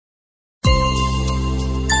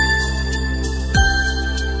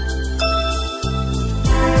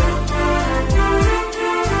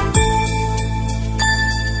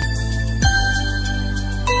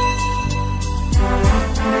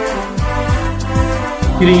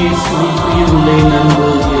இறையேசுவில் பிரியமுள்ள நண்பு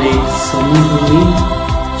இறை சமூகமே,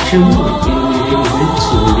 செவ்வாய் என்னுடைய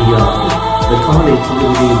நிகழ்ச்சி வழியாக இந்த காலை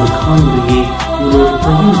பொழுதிலே இந்த காணொலியை உங்களோடு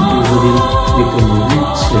பகிர்ந்து கொள்வதில் மிக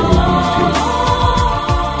மகிழ்ச்சி அடைகின்றேன்.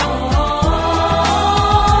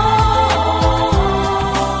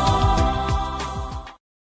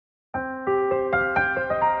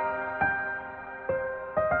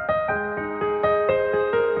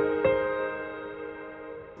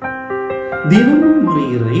 தினமும் ஒரு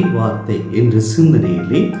இறை வார்த்தை என்ற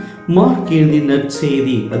சிந்தனையிலே மார்க் எழுதிய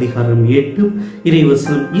நற்செய்தி அதிகாரம் 8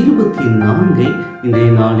 இறைவசனம் 24 இன்றைய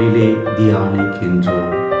நாளிலே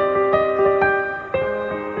தியானிக்கின்றோம்.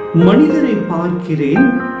 மனிதரை பார்க்கிறேன்,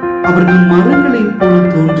 அவர்கள் மரங்களைப் போல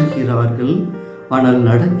தோன்றுகிறார்கள், ஆனால்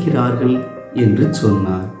நடக்கிறார்கள் என்று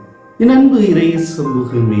சொன்னார். என் அன்பு இறை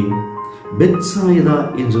சமூகமே, பெத்சாய்தா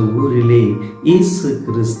என்ற ஊரிலே இயேசு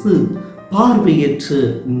கிறிஸ்து பார்வையற்ற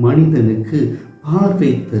மனிதனுக்கு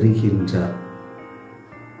பார்வை தருகின்றார்.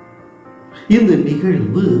 இந்த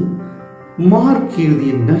நிகழ்வு மார்க்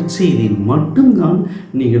எழுதிய நற்செய்தியில் மட்டும்தான்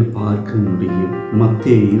நீங்கள் பார்க்க முடியும்.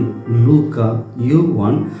 மத்தேயு, லூக்கா,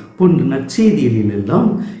 யோவான் போன்ற நற்செய்திகளில் எல்லாம்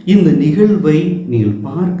இந்த நிகழ்வை நீங்கள்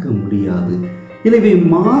பார்க்க முடியாது. எனவே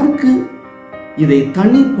மார்க் இதை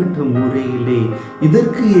தனிப்பட்ட முறையிலே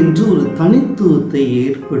இதற்கு என்று ஒரு தனித்துவத்தை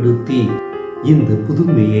ஏற்படுத்தி இந்த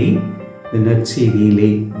புதுமையை நற்செய்தியிலே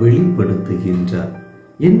வெளிப்படுத்துகின்றார்.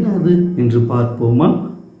 என்ன அது என்று பார்ப்போமா?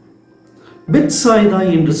 பெத்சாய்தா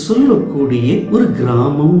என்று சொல்லக்கூடிய ஒரு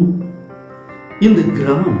கிராமம். இந்த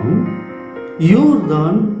கிராமம்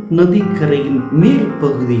யோர்தான் நதிக்கரையின் மேல்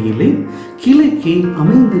பகுதியிலே கிழக்கே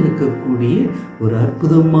அமைந்திருக்கக்கூடிய ஒரு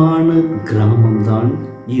அற்புதமான கிராமம் தான்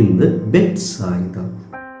இந்த Bethsaida.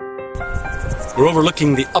 We're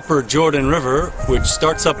overlooking the upper Jordan River, which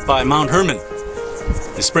starts up by Mount Hermon.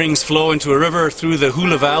 The springs flow into a river through the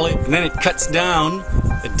Hula Valley, and then it cuts down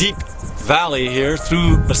a deep valley here through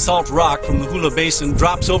basalt rock from the Hula Basin,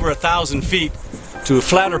 drops over 1,000 feet to a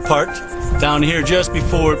flatter part down here just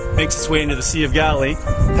before it makes its way into the Sea of Galilee,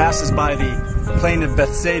 passes by the plain of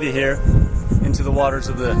Bethsaida here into the waters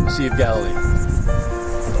of the Sea of Galilee.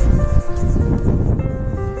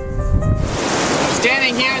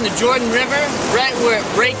 Standing here in the Jordan River, right where it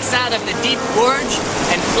breaks out of the deep gorge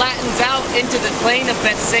and flattens out into the plain of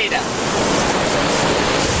Bethsaida.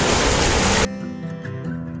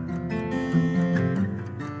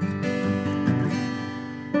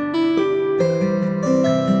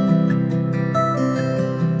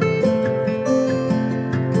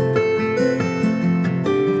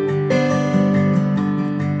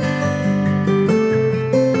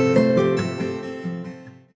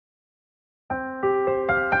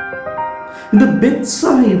 இந்த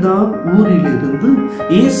பெத்சாய்தா ஊரிலிருந்து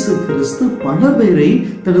இயேசு கிறிஸ்து பல பேரை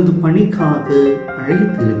தனது பணிக்காக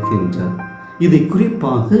அழைத்திருக்கின்றார். இதை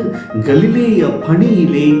குறிப்பாக கலிலேய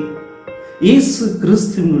பணியிலே, இயேசு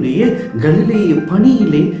கிறிஸ்துவினுடைய கலிலேய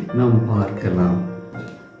பணியிலே நாம் பார்க்கலாம்.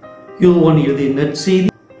 யோவான் எழுதிய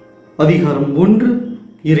நற்செய்தி அதிகாரம் 1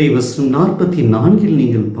 இறைவசனம் 44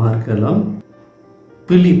 நீங்கள் பார்க்கலாம்.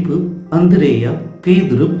 பிலிப்பு, அந்திரேயா,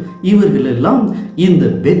 பேதுரு இவர்கள் எல்லாம் இந்த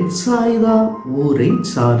பெத்சாய்தா ஊரை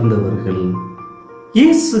சார்ந்தவர்கள்.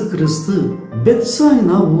 இயேசு கிறிஸ்து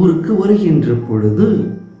பெத்சாய்தா ஊருக்கு வருகின்ற பொழுது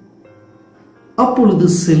அப்பொழுது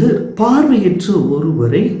சிலர் பார்வையற்ற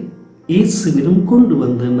ஒருவரை இயேசுவிடம் கொண்டு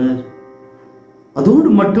வந்தனர்.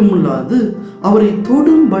 அதோடு மட்டுமல்லாது அவரை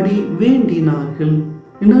தொடும்படி வேண்டினார்கள்.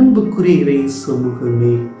 அன்புக்குரிய இறை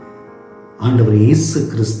சமூகமே, ஆண்டவர் இயேசு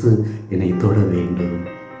கிறிஸ்து என்னை தொட வேண்டும்.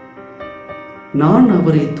 நான்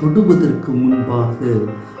அவரை தொடுவதற்கு முன்பாக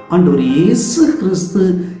ஆண்டவர் இயேசு கிறிஸ்து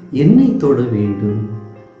என்னை தொட வேண்டும்.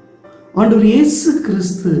 ஆண்டவர் இயேசு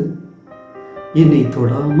கிறிஸ்து என்னை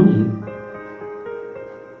தொடாமல்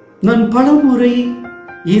நான் பலமுறை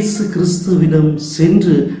இயேசு கிறிஸ்துவிடம்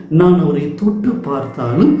சென்று நான் அவரை தொட்டு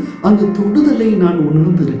பார்த்தாலும் அந்த தொடுதலை நான்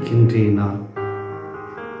உணர்ந்திருக்கின்றேனா?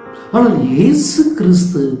 ஆனால் இயேசு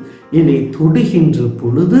கிறிஸ்து என்னை தொடுகின்ற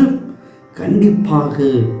பொழுது கண்டிப்பாக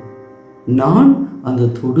நான் அந்த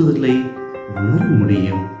தொடுதலை உணர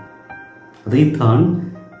முடியும். அதைத்தான்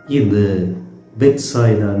இந்த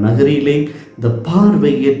பெத்சாய்தா நகரிலே இந்த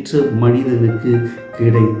பார்வையற்ற மனிதனுக்கு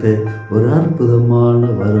கிடைத்த ஒரு அற்புதமான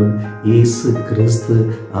வரம். இயேசு கிறிஸ்து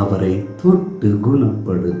அவரை தொட்டு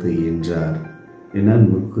குணப்படுத்துகின்றார். என்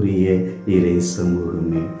அன்புக்குரிய இறை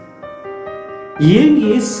சமூகமே, ஏன்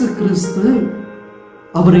இயேசு கிறிஸ்து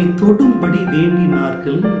அவரை தொடும்படி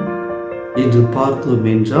வேண்டினார்கள் என்று பார்த்தோம்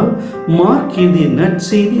என்றால், மார்க் எழுதிய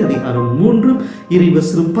நற்செய்தி அதிகாரம் 3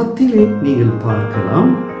 இறைவசனம் 10 நீங்கள்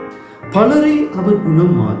பார்க்கலாம். பலரை அவர்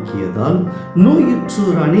குணமாக்கியதால்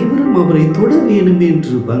நோயுற்றோர் அனைவரும் அவரை தொட வேண்டும்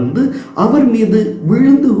என்று வந்து அவர் மீது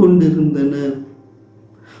விழுந்து கொண்டிருந்தனர்.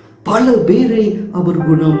 பல பேரை அவர்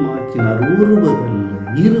குணமாக்கினார். ஒருவர் அல்ல,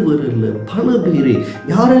 இருவர் அல்ல, பல பேரை.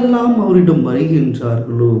 யாரெல்லாம் அவரிடம்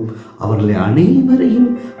வருகின்றார்களோ அவர்களை அனைவரையும்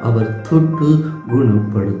அவர் தொட்டு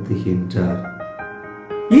குணப்படுத்துகின்றார்.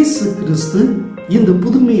 இயேசு கிறிஸ்து இந்த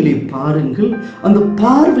புதுமையிலே பாருங்கள், அந்த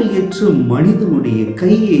பார்வையற்ற மனிதனுடைய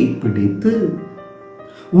கையை பிடித்து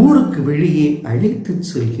ஊருக்கு வெளியே அழைத்து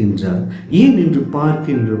செல்கின்றார். ஏன் என்று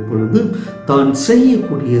பார்க்கின்ற பொழுது தான்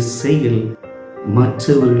செய்யக்கூடிய செயல்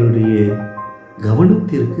மற்றவர்களுடைய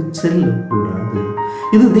கவனத்திற்கு செல்லக்கூடாது.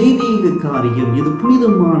 இது தெய்வீக காரியம், இது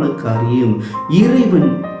புனிதமான காரியம்.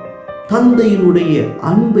 இறைவன் தந்தையினுடைய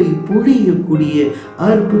அன்பை பொழியக்கூடிய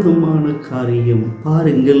அற்புதமான காரியம்.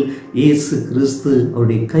 பாருங்கள், இயேசு கிறிஸ்து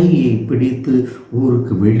அவருடைய கையை பிடித்து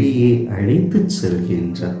ஊருக்கு வெளியே அழைத்து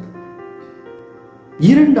செல்கின்றார்.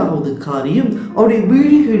 இரண்டாவது காரியம், அவருடைய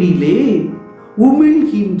விழிகளிலே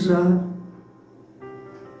உமிழ்கின்றார்.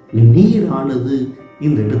 நீரானது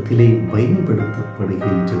இந்த இடத்திலே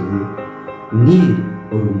பயன்படுத்தப்படுகின்றது. நீர்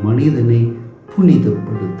ஒரு மனிதனை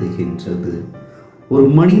புனிதப்படுத்துகின்றது, ஒரு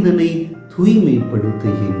மனிதனை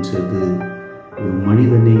தூய்மைப்படுத்துகின்றது, ஒரு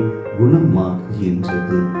மனிதனை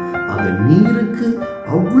குணமாக்குகின்றது. ஆக நீருக்கு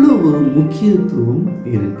அவ்வளவு ஒரு முக்கியத்துவம்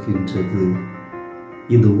இருக்கின்றது.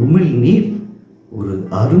 இந்த உமிழ் நீர் ஒரு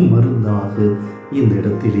அருமருந்தாக இந்த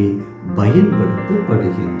இடத்திலே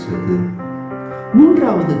பயன்படுத்தப்படுகின்றது.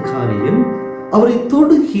 மூன்றாவது காரியம், அவரை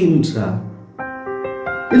தொடுகின்றார்.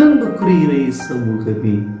 அன்புக்குரிய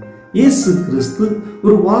சமூகமே, இயேசு கிறிஸ்து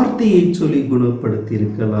ஒரு வார்த்தையை சொல்லி குணப்படுத்தி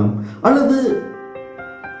இருக்கலாம், அல்லது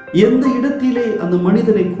எந்த இடத்திலே அந்த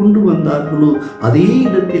மனிதனை கொண்டு வந்தார்களோ அதே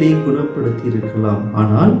இடத்திலே குணப்படுத்தி இருக்கலாம்.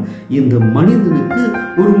 ஆனால் இந்த மனிதனுக்கு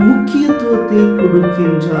ஒரு முக்கியத்துவத்தை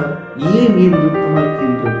கொடுக்கின்றார். ஏன் என்று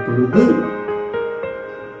பார்க்கின்ற பொழுது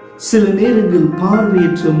சில நேரங்கள்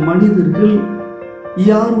பார்வையற்ற மனிதர்கள்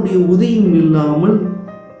யாருடைய உதவியும் இல்லாமல்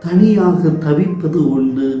தனியாக தவிப்பது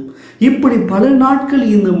உண்டு. இப்படி பல நாட்கள்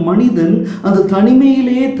இந்த மனிதன் அந்த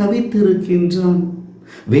தனிமையிலே தவித்திருக்கின்றான்,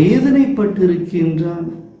 வேதனைப்பட்டிருக்கின்றான்,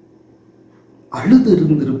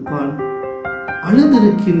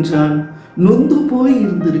 அழுதிருக்கின்றான், நொந்து போய்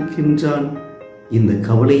இருந்திருக்கின்றான். இந்த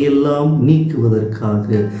கவலையெல்லாம் நீக்குவதற்காக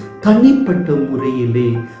தனிப்பட்ட முறையிலே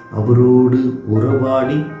அவரோடு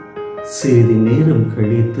உறவாடி சிறிது நேரம்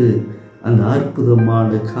கழித்து அந்த அற்புதமான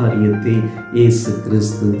காரியத்தை இயேசு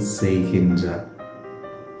கிறிஸ்து செய்கின்றார்.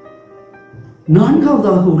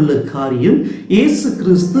 நான்காவதாக உள்ள காரியம், இயேசு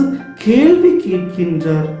கிறிஸ்து கேள்வி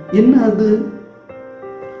கேட்கின்றார். என்ன அது?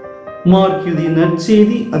 மார்க் எழுதிய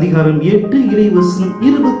நற்செய்தி அதிகாரம் 8 இறைவசனம்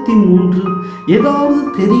 23, ஏதாவது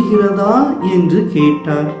தெரிகிறதா என்று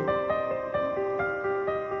கேட்டார்.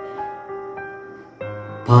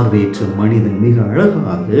 பார்வையற்ற மனிதன் மிக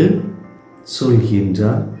அழகாக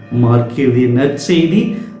சொல்கின்றார். மார்க் எழுதிய நற்செய்தி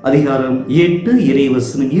அதிகாரம் 8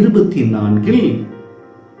 இறைவசனம் 24,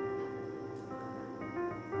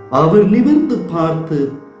 அவர் நிமிர்ந்து பார்த்து,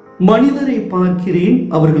 மனிதரை பார்க்கிறேன்,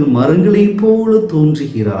 அவர்கள் மரங்களைப் போல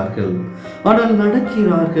தோன்றுகிறார்கள், ஆனால்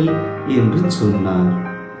நடக்கிறார்கள் என்று சொன்னார்.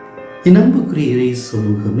 என் அன்புக்குரிய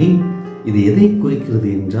சமூகமே, இது எதை குறிக்கிறது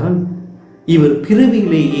என்றால், இவர்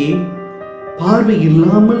பிறவியிலேயே பார்வை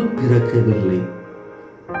இல்லாமல் பிறக்கவில்லை.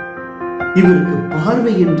 இவருக்கு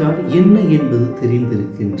பார்வை என்றால் என்ன என்பது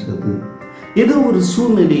தெரிந்திருக்கின்றது. ஏதோ ஒரு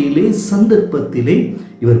சூழ்நிலையிலே, சந்தர்ப்பத்திலே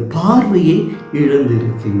இவர் பார்வையை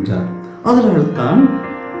இழந்திருக்கின்றார். அதனால் தான்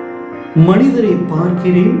மனிதரை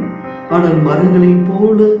பார்க்கிறேன், ஆனால் மரங்களைப்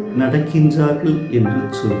போல நடக்கின்றார்கள் என்று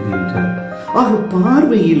சொல்கின்றார். ஆக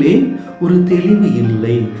பார்வையிலே ஒரு தெளிவு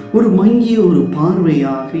இல்லை, ஒரு மங்கிய ஒரு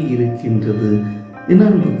பார்வையாக இருக்கின்றது.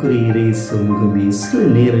 அன்புக்குரிய சமூகமே, சில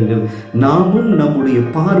நேரங்கள் நாமும் நம்முடைய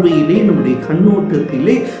பார்வையிலே, நம்முடைய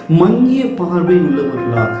கண்ணோட்டத்திலே மங்கிய பார்வை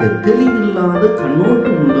உள்ளவர்களாக, தெளிவில்லாத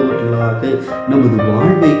கண்ணோட்டம் உள்ளவர்களாக நமது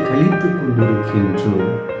வாழ்வை கழித்துக்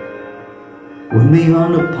கொண்டிருக்கின்றோம்.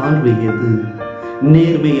 உண்மையான பார்வை எது?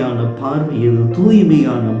 நேர்மையான பார்வை எது?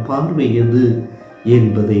 தூய்மையான பார்வை எது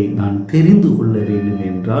என்பதை நான் தெரிந்து கொள்ள வேண்டும்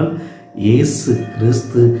என்றால், இயேசு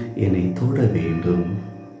கிறிஸ்து என்னை தொட வேண்டும்,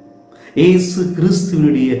 இயேசு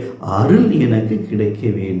கிறிஸ்துவினுடைய அருள் எனக்கு கிடைக்க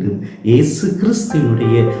வேண்டும், இயேசு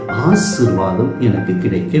கிறிஸ்துவினுடைய ஆசீர்வாதம் எனக்கு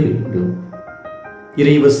கிடைக்க வேண்டும்.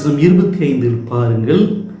 இறைவசனம் 25 பாருங்கள்,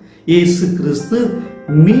 இயேசு கிறிஸ்து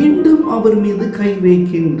மீண்டும் அவர் மீது கை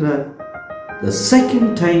வைக்கின்றார். The second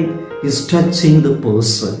time is touching the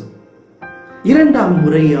person. இரண்டாம்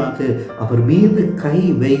முறையாக அவர் மீது கை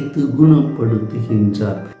வைத்து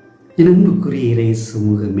குணப்படுத்துகின்றார். அன்புக்குரிய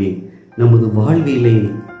சமூகமே, நமது வாழ்விலே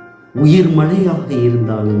உயிர் மழையாக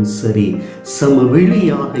இருந்தாலும் சரி,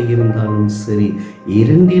 சமவெளியாக இருந்தாலும் சரி,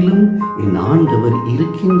 இரண்டிலும் என் ஆண்டவர்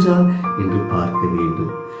இருக்கின்றார் என்று பார்க்க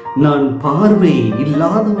வேண்டும். நான் பார்வை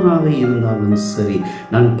இல்லாதவனாக இருந்தாலும் சரி,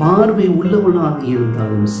 நான் பார்வை உள்ளவனாக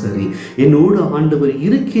இருந்தாலும் சரி, என்னோடு ஆண்டவர்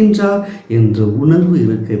இருக்கின்றார் என்ற உணர்வு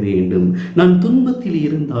இருக்க வேண்டும். நான் துன்பத்தில்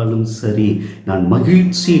இருந்தாலும் சரி, நான்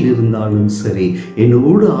மகிழ்ச்சியில் இருந்தாலும் சரி,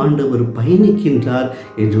 என்னோடு ஆண்டவர் பயணிக்கின்றார்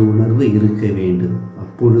என்ற உணர்வு இருக்க வேண்டும்.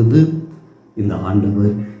 அப்பொழுது இந்த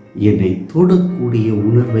ஆண்டவர் என்னை தொடக்கூடிய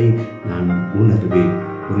உணர்வை நான் உணர்வேன்.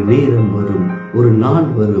 ஒரு நேரம் வரும், ஒரு நாள்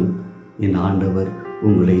வரும், என் ஆண்டவர்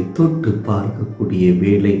உங்களை தொட்டு பார்க்கக்கூடிய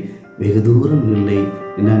வேளை வெகு தூரம் இல்லை.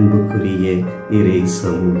 என் அன்புக்குரிய இறை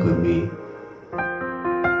சமூகமே,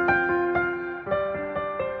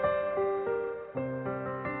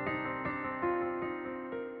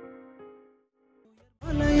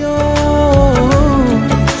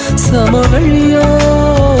 சமவெளியோ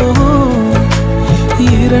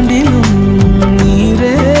இரண்டிலும்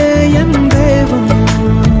நீரே என் தேவன்.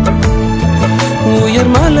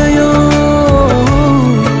 உயர் மலையோ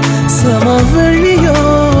சமவெளியோ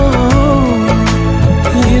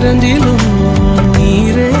இரண்டிலும்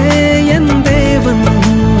நீரே என் தேவன்.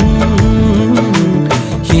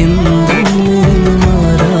 எந்த நிலையிலும்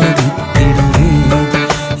ஆராதித்திடுவேன்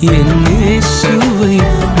என் இயேசுவை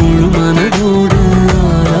முழு மனதோடு